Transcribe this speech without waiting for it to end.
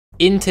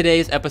In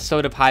today's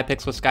episode of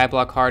Hypixel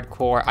Skyblock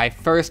Hardcore, I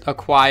first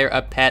acquire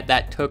a pet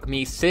that took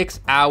me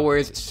 6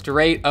 hours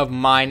straight of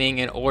mining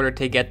in order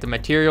to get the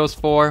materials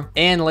for,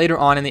 and later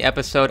on in the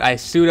episode, I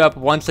suit up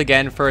once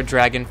again for a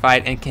dragon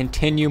fight and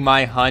continue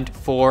my hunt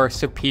for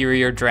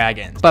superior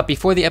dragons. But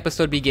before the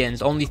episode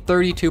begins, only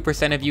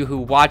 32% of you who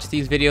watch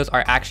these videos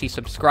are actually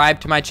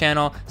subscribed to my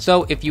channel,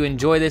 so if you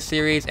enjoy this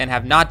series and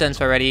have not done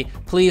so already,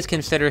 please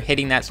consider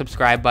hitting that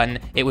subscribe button.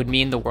 It would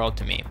mean the world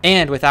to me.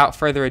 And without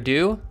further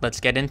ado,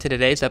 let's get into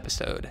today's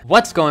episode.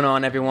 What's going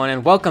on, everyone,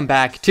 and welcome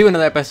back to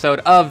another episode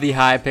of the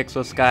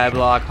Hypixel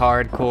Skyblock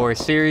Hardcore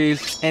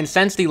series. And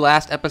since the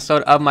last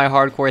episode of my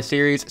hardcore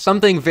series,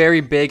 something very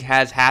big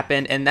has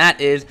happened, and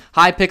that is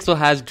Hypixel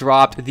has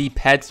dropped the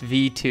Pets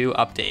V2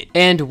 update.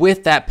 And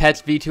with that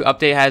Pets V2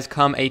 update has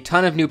come a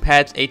ton of new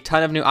pets, a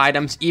ton of new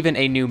items, even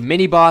a new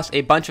mini boss,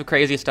 a bunch of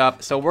crazy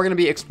stuff. So we're going to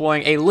be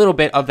exploring a little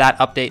bit of that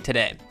update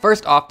today.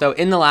 First off, though,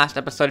 in the last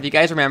episode, if you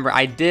guys remember,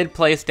 I did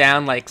place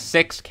down like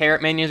 6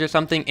 carrot minions or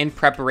something in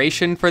preparation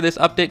for this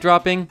update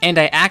dropping, and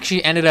I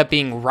actually ended up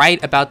being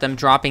right about them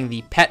dropping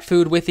the pet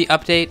food with the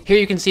update. Here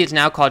you can see it's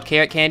now called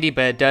carrot candy,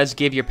 but it does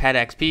give your pet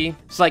XP.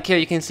 So like here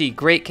you can see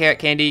great carrot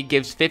candy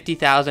gives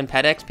 50,000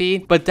 pet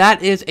XP, but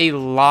that is a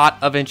lot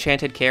of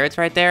enchanted carrots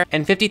right there,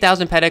 and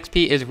 50,000 pet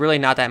XP is really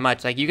not that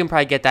much. Like you can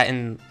probably get that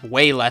in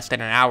way less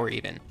than an hour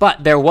even.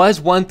 But there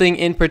was one thing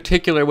in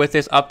particular with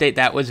this update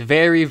that was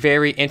very,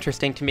 very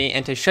interesting to me,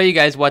 and to show you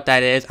guys what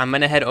that is, I'm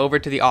gonna head over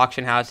to the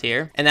auction house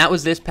here, and that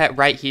was this pet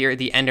right here,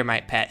 the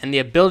Endermite pet. And the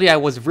ability I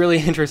was really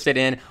interested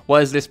in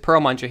was this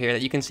pearl muncher here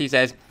that you can see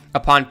says,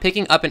 upon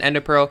picking up an ender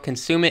pearl,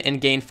 consume it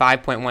and gain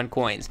 5.1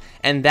 coins.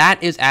 And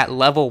that is at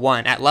level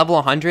 1. At level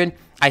 100,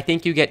 I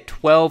think you get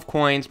 12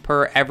 coins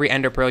per every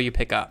ender pearl you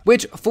pick up,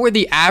 which for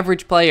the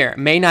average player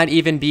may not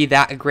even be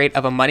that great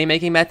of a money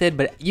making method.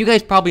 But you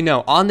guys probably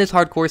know on this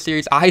hardcore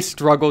series, I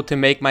struggle to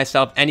make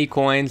myself any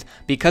coins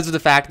because of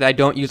the fact that I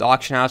don't use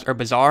auction house or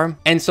bazaar.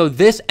 And so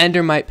this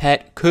Endermite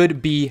pet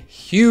could be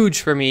huge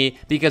for me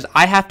because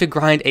I have to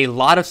grind a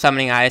lot of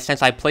summoning eyes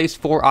since I place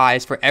 4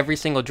 eyes for every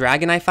single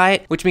dragon I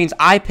fight, which means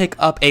I pick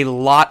up a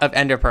lot of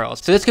ender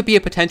pearls. So this could be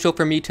a potential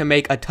for me to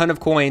make a ton of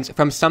coins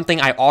from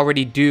something I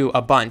already do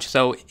a bunch.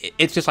 So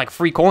it's just like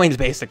free coins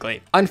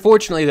basically.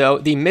 Unfortunately though,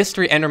 the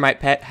mystery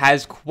Endermite pet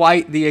has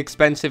quite the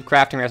expensive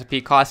crafting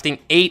recipe, costing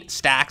 8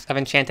 stacks of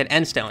enchanted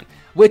endstone,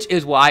 which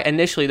is why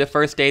initially the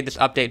first day this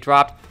update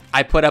dropped,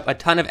 I put up a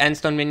ton of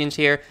endstone minions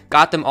here,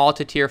 got them all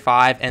to tier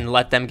 5, and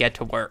let them get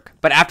to work.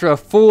 But after a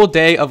full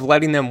day of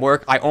letting them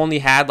work, I only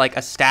had like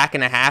a stack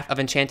and a half of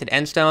enchanted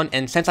endstone,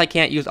 and since I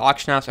can't use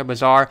auction house or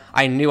bazaar,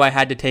 I knew I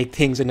had to take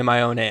things into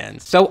my own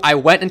hands. So I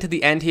went into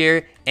the end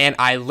here, and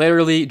I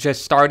literally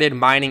just started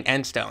mining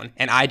endstone,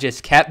 and I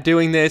just kept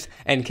doing this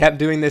and kept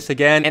doing this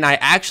again, and I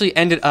actually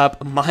ended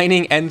up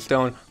mining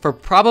endstone for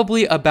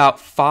probably about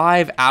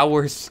 5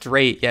 hours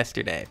straight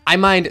yesterday. I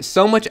mined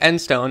so much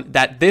endstone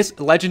that this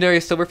legendary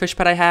silverfish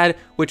pet I had,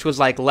 which was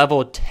like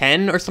level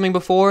 10 or something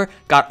before,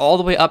 got all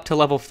the way up to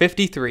level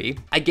 53.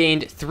 I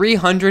gained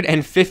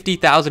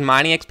 350,000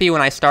 mining XP.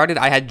 When I started,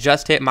 I had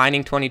just hit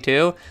mining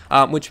 22,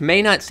 which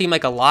may not seem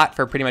like a lot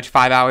for pretty much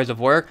 5 hours of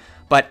work,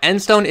 but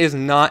endstone is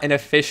not an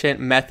efficient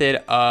method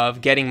of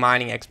getting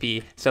mining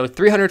XP, so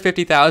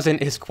 350,000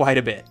 is quite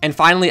a bit. And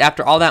finally,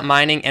 after all that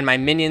mining and my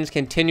minions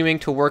continuing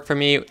to work for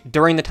me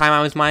during the time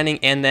I was mining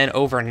and then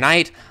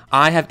overnight,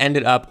 I have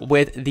ended up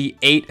with the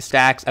 8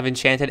 stacks of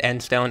enchanted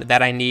endstone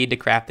that I need to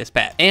craft this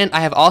pet. And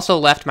I have also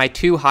left my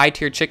 2 high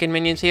tier chicken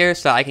minions here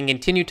so I can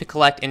continue to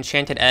collect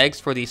enchanted eggs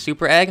for the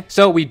super egg.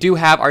 So we do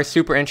have our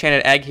super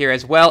enchanted egg here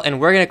as well,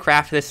 and we're going to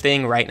craft this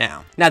thing right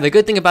now. Now the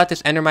good thing about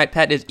this Endermite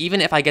pet is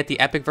even if I get the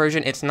epic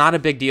version, it's not a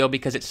big deal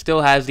because it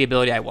still has the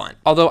ability I want.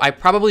 Although I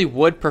probably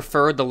would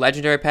prefer the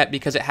legendary pet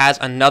because it has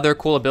another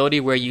cool ability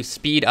where you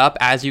speed up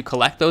as you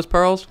collect those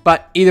pearls.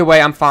 But either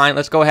way, I'm fine.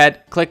 Let's go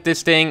ahead, click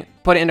this thing,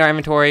 put it in our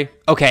inventory.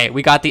 Okay,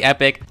 we got the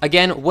epic.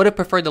 Again, would have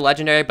preferred the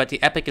legendary, but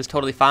the epic is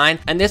totally fine.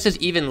 And this is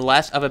even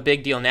less of a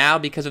big deal now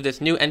because of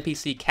this new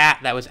NPC cat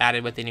that was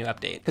added with the new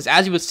update. Because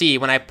as you will see,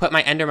 when I put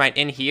my Endermite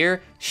in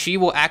here, she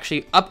will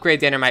actually upgrade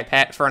the Endermite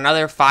pet for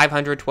another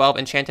 512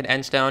 enchanted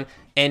endstone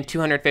and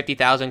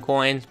 250,000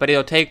 coins, but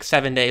it'll take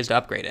 7 days to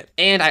upgrade it.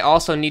 And I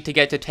also need to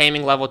get to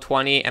taming level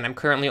 20, and I'm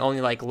currently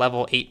only like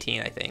level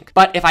 18, I think.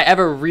 But if I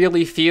ever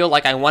really feel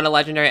like I want a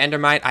legendary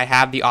Endermite, I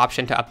have the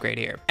option to upgrade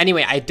here.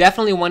 Anyway, I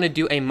definitely want to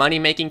do a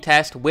money-making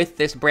test with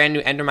this brand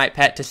new Endermite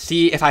pet to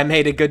see if I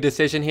made a good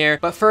decision here.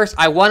 But first,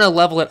 I want to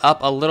level it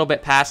up a little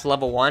bit past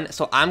level 1,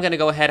 so I'm going to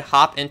go ahead,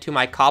 hop into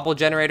my cobble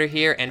generator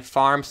here, and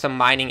farm some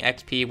mining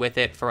XP with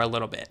it for a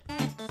little bit.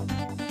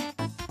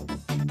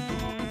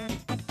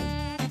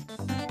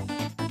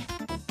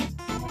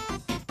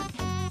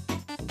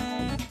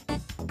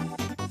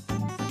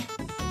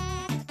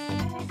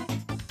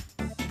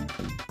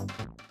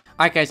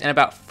 Alright guys, in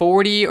about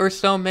 40 or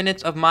so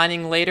minutes of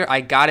mining later,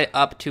 I got it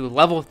up to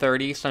level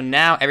 30, so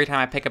now every time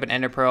I pick up an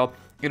ender pearl,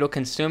 it'll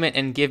consume it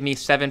and give me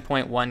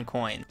 7.1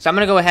 coins. So I'm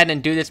going to go ahead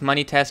and do this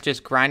money test,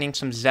 just grinding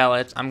some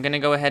zealots. I'm going to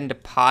go ahead and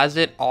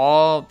deposit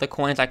all the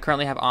coins I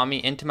currently have on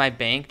me into my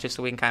bank, just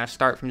so we can kind of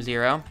start from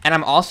zero. And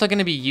I'm also going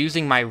to be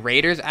using my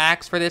Raider's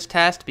Axe for this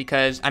test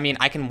because, I mean,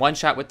 I can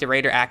one-shot with the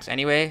Raider Axe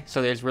anyway,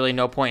 so there's really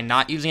no point in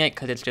not using it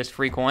because it's just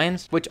free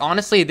coins. Which,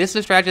 honestly, this is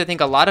a strategy I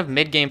think a lot of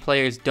mid-game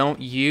players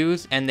don't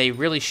use, and they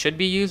really should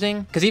be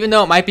using. Because even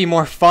though it might be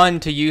more fun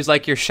to use,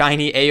 like, your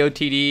shiny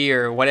AOTD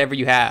or whatever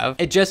you have,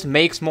 it just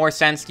makes more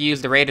sense to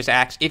use the Raider's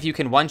Axe if you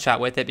can one-shot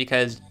with it,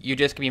 because you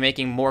just could be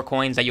making more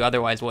coins that you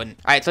otherwise wouldn't.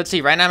 Alright, so let's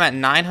see. Right now I'm at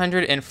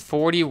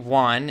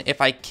 941.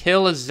 If I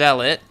kill a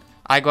zealot,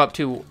 I go up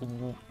to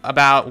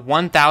about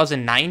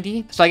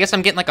 1,090. So I guess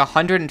I'm getting like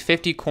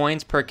 150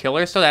 coins per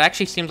killer. So that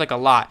actually seems like a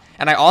lot.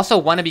 And I also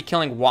want to be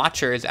killing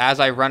watchers as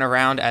I run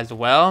around as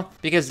well,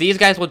 because these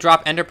guys will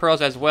drop ender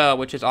pearls as well,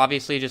 which is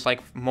obviously just like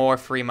more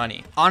free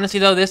money. Honestly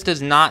though, this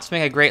does not seem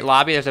like a great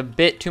lobby. There's a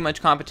bit too much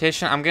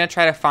competition. I'm going to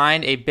try to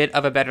find a bit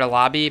of a better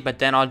lobby, but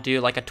then I'll do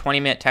like a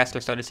 20-minute test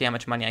or so to see how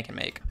much money I can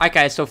make. Alright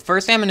guys, so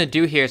first thing I'm going to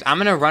do here is I'm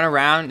going to run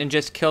around and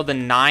just kill the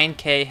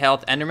 9k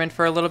health enderman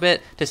for a little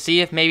bit to see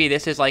if maybe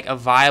this is like a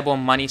viable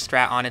money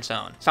strat on its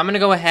own. So I'm going to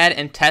go ahead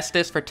and test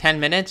this for 10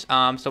 minutes.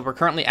 So we're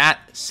currently at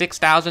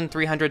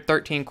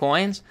 6,313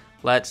 coins.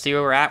 Let's see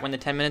where we're at when the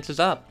 10 minutes is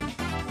up.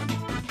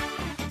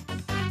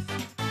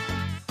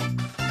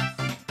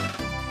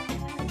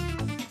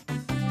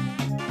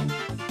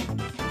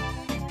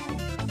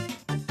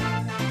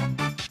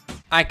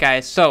 Alright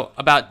guys, so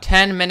about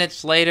 10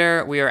 minutes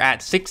later, we are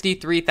at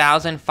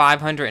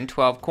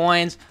 63,512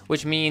 coins,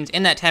 which means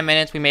in that 10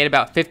 minutes, we made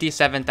about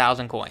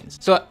 57,000 coins.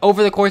 So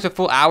over the course of a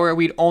full hour,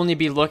 we'd only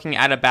be looking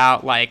at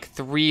about like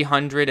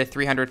 300 to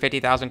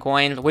 350,000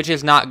 coins, which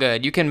is not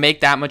good. You can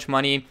make that much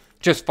money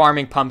just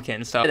farming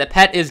pumpkins. So the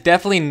pet is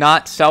definitely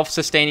not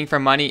self-sustaining for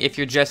money if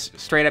you're just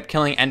straight up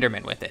killing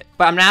endermen with it.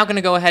 But I'm now going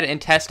to go ahead and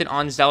test it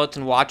on zealots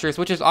and watchers,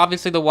 which is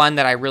obviously the one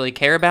that I really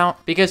care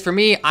about, because for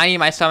me, I need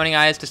my summoning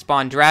eyes to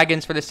spawn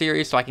dragons for the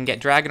series so I can get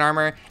dragon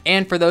armor.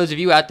 And for those of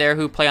you out there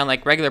who play on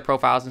like regular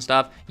profiles and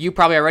stuff, you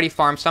probably already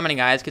farm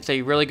summoning eyes. It's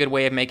a really good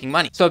way of making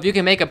money. So if you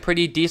can make a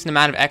pretty decent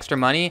amount of extra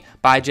money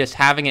by just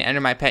having an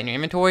endermite pet in your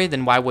inventory,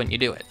 then why wouldn't you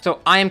do it? So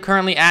I am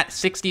currently at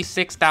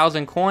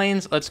 66,000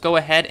 coins. Let's go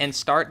ahead and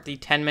start the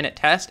 10-minute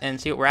test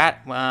and see what we're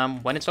at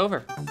when it's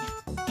over.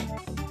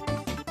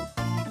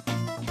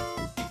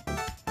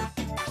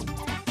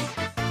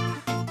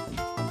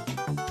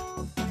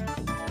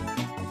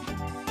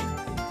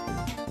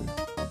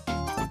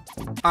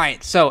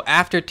 Alright, so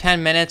after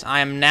 10 minutes, I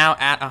am now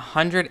at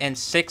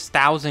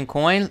 106,000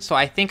 coins, so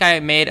I think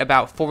I made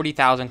about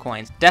 40,000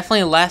 coins.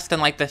 Definitely less than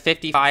like the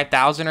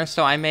 55,000 or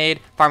so I made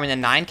farming the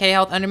 9k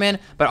health enderman,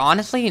 but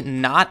honestly,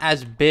 not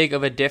as big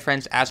of a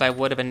difference as I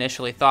would have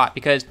initially thought,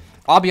 because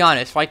I'll be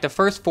honest, for like the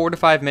first 4 to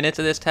 5 minutes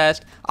of this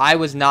test, I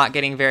was not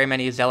getting very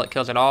many zealot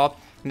kills at all.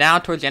 Now,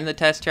 towards the end of the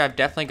test here, I've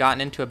definitely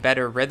gotten into a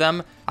better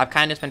rhythm. I've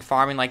kind of just been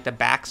farming like the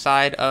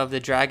backside of the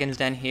dragon's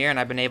den here, and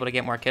I've been able to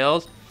get more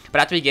kills. But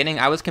at the beginning,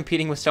 I was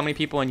competing with so many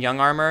people in young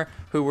armor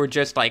who were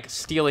just like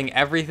stealing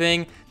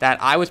everything that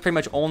I was pretty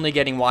much only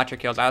getting watcher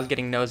kills. I was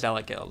getting no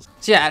zealot kills.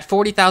 So yeah, at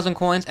 40,000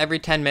 coins every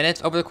 10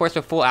 minutes over the course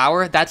of a full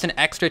hour, that's an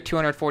extra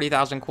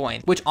 240,000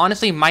 coins, which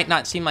honestly might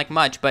not seem like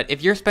much, but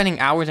if you're spending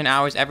hours and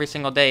hours every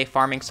single day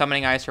farming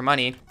summoning eyes for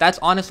money, that's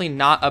honestly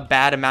not a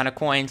bad amount of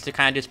coins to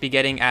kind of just be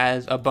getting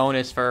as a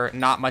bonus for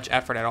not much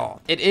effort at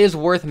all. It is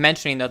worth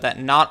mentioning though that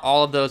not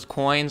all of those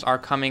coins are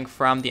coming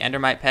from the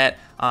endermite pet.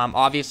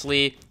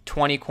 Obviously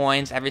 20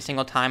 coins every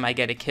single time I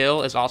get a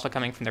kill is also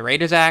coming from the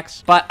Raider's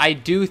Axe, but I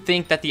do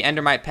think that the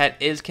endermite pet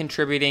is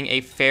contributing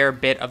a fair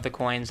bit of the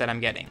coins that I'm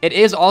getting. It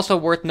is also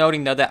worth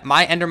noting though that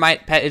my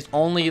endermite pet is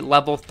only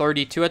level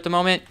 32 at the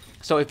moment.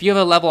 So if you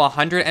have a level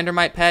 100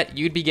 endermite pet,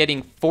 you'd be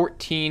getting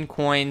 14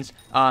 coins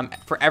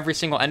for every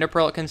single ender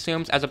pearl it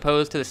consumes, as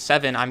opposed to the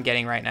 7 I'm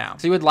getting right now.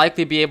 So you would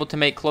likely be able to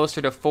make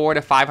closer to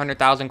 400,000 to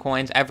 500,000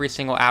 coins every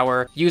single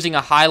hour using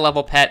a high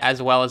level pet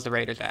as well as the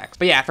Raider's Axe.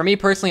 But yeah, for me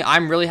personally,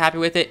 I'm really happy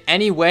with it.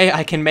 Any way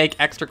I can make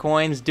extra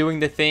coins doing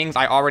the things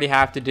I already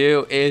have to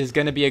do is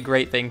going to be a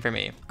great thing for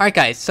me. Alright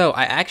guys, so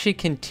I actually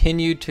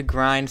continued to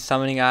grind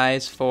summoning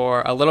eyes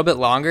for a little bit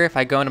longer. If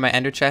I go into my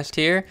ender chest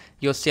here,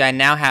 you'll see I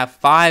now have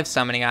 5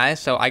 summoning eyes.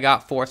 So I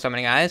got 4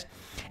 summoning eyes,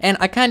 and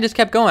I kind of just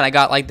kept going. I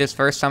got like this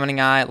first summoning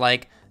eye,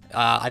 like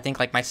I think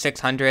like my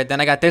 600,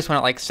 then I got this one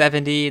at like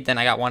 70, then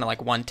I got one at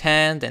like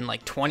 110, then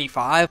like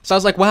 25. So I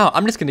was like, wow,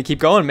 I'm just gonna keep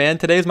going, man.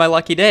 Today's my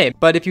lucky day.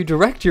 But if you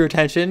direct your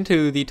attention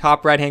to the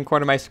top right hand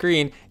corner of my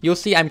screen, you'll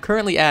see I'm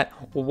currently at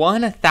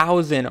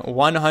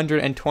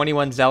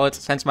 1,121 zealots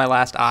since my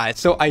last eye.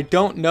 So I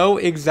don't know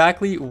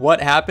exactly what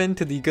happened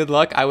to the good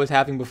luck I was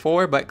having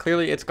before, but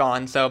clearly it's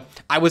gone. So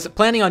I was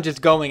planning on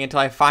just going until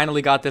I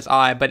finally got this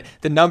eye, but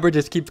the number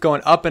just keeps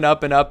going up and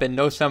up and up and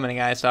no summoning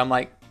eyes. So I'm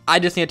like, I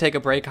just need to take a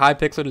break.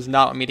 Hypixel does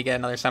not want me to get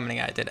another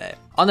summoning eye today.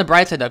 On the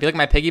bright side though, if you look at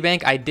my piggy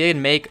bank, I did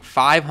make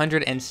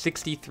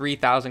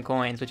 563,000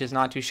 coins, which is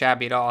not too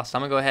shabby at all. So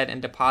I'm gonna go ahead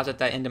and deposit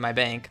that into my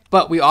bank.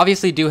 But we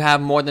obviously do have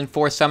more than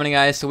 4 summoning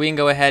eyes, so we can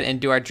go ahead and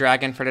do our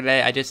dragon for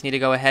today. I just need to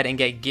go ahead and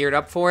get geared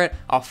up for it.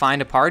 I'll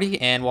find a party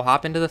and we'll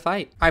hop into the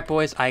fight. All right,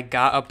 boys, I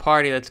got a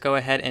party. Let's go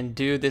ahead and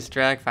do this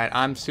drag fight.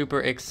 I'm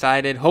super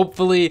excited.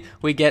 Hopefully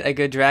we get a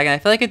good dragon. I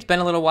feel like it's been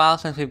a little while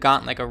since we've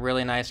gotten like a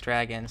really nice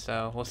dragon,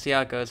 so we'll see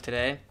how it goes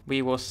today.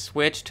 We will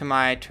switch to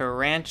my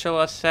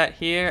tarantula set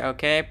here.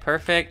 Okay,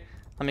 perfect.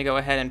 Let me go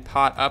ahead and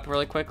pot up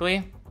really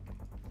quickly.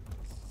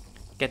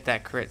 Get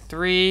that crit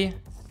 3,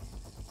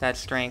 that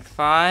strength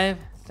 5,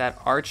 that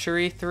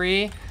archery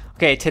 3.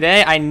 Okay,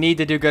 today I need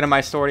to do good on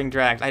my sorting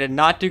drags. I did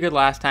not do good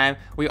last time.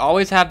 We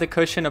always have the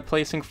cushion of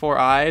placing 4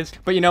 eyes,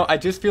 but you know, I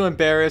just feel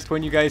embarrassed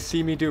when you guys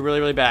see me do really,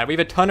 really bad. We have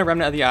a ton of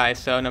remnant of the eyes,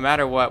 so no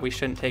matter what, we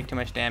shouldn't take too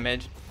much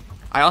damage.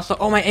 I also,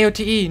 oh, my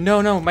AOTE. No,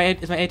 is my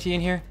AOTE in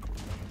here?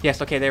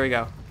 Yes, okay, there we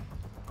go.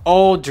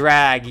 Old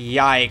drag,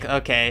 yike.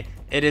 Okay,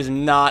 it is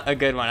not a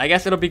good one. I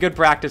guess it'll be good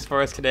practice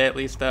for us today at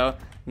least though.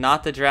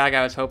 Not the drag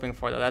I was hoping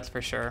for though, that's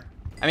for sure.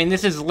 I mean,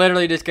 this is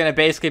literally just gonna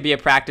basically be a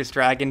practice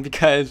dragon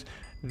because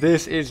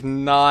this is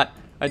not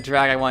a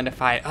drag I wanted to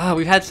fight. Oh,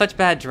 we've had such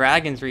bad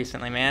dragons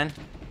recently, man.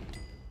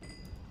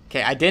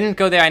 Okay, I didn't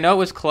go there. I know it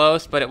was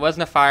close, but it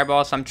wasn't a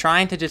fireball, so I'm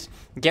trying to just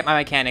get my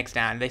mechanics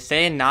down. They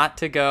say not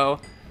to go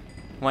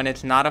when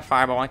it's not a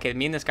fireball. Okay,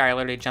 me and this guy are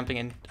literally jumping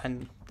in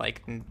and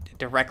like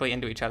directly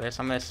into each other,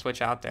 so I'm gonna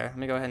switch out there. Let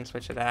me go ahead and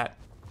switch to that.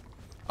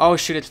 Oh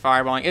shoot, it's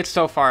fireballing. It's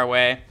so far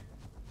away.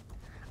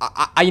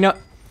 You know,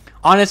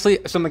 honestly,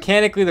 so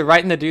mechanically the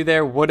right thing to do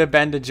there would have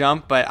been to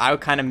jump, but I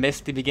kind of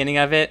missed the beginning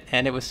of it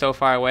and it was so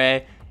far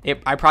away.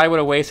 I probably would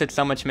have wasted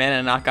so much mana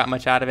and not got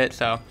much out of it,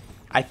 so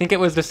I think it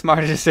was the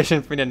smarter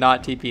decision for me to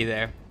not TP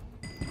there.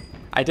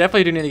 I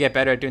definitely do need to get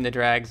better at doing the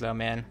drags though,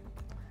 man.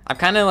 I've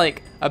kind of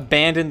like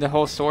abandoned the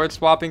whole sword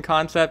swapping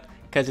concept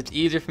because it's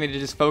easier for me to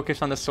just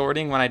focus on the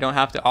sorting when I don't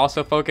have to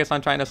also focus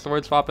on trying to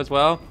sword swap as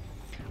well.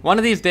 One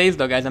of these days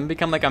though, guys, I'm gonna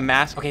become like a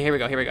mass. Okay, here we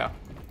go.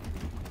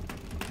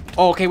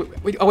 Oh, okay,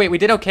 we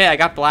did okay. I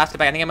got blasted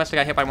back. I think I must have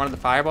got hit by one of the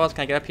fireballs.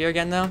 Can I get up here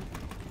again though?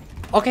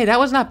 Okay, that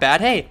was not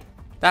bad. Hey,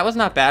 that was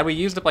not bad. We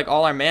used up like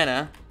all our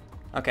mana.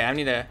 Okay, I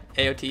need a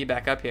AOTE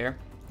back up here.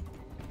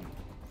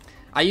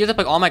 I used up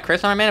like all my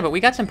crits on our mana, but we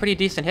got some pretty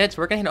decent hits.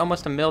 We're gonna hit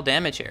almost 1 mil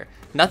damage here.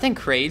 Nothing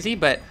crazy,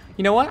 but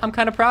you know what? I'm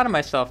kind of proud of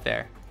myself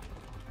there.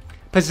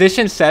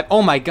 Position set.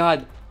 Oh my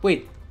god.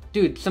 Wait,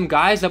 dude, some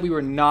guys that we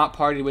were not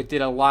partied with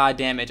did a lot of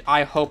damage.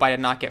 I hope I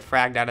did not get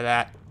fragged out of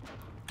that.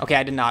 Okay,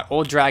 I did not.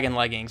 Old dragon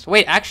leggings.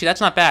 Wait, actually,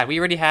 that's not bad. We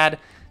already had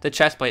the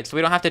chest plate, so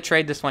we don't have to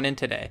trade this one in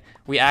today.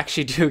 We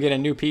actually do get a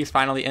new piece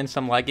finally in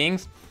some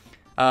leggings.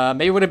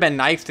 Maybe it would have been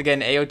nice to get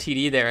an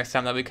AOTD there or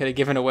something that we could have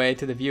given away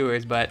to the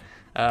viewers, but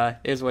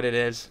is what it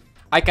is.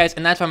 Alright guys,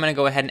 and that's why I'm going to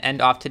go ahead and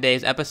end off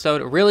today's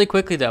episode. Really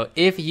quickly though,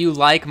 if you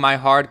like my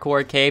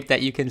hardcore cape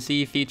that you can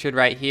see featured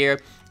right here,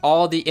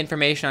 all the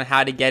information on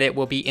how to get it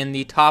will be in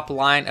the top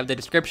line of the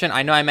description.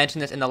 I know I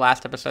mentioned this in the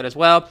last episode as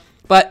well,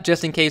 but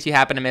just in case you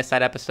happen to miss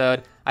that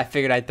episode, I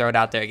figured I'd throw it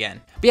out there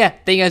again. But yeah,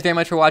 thank you guys very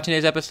much for watching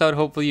today's episode.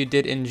 Hopefully you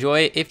did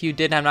enjoy it. If you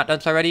did and have not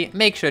done so already,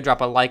 make sure to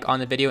drop a like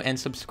on the video and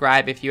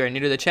subscribe if you are new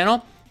to the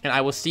channel. And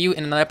I will see you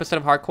in another episode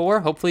of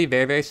Hardcore, hopefully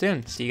very, very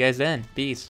soon. See you guys then. Peace.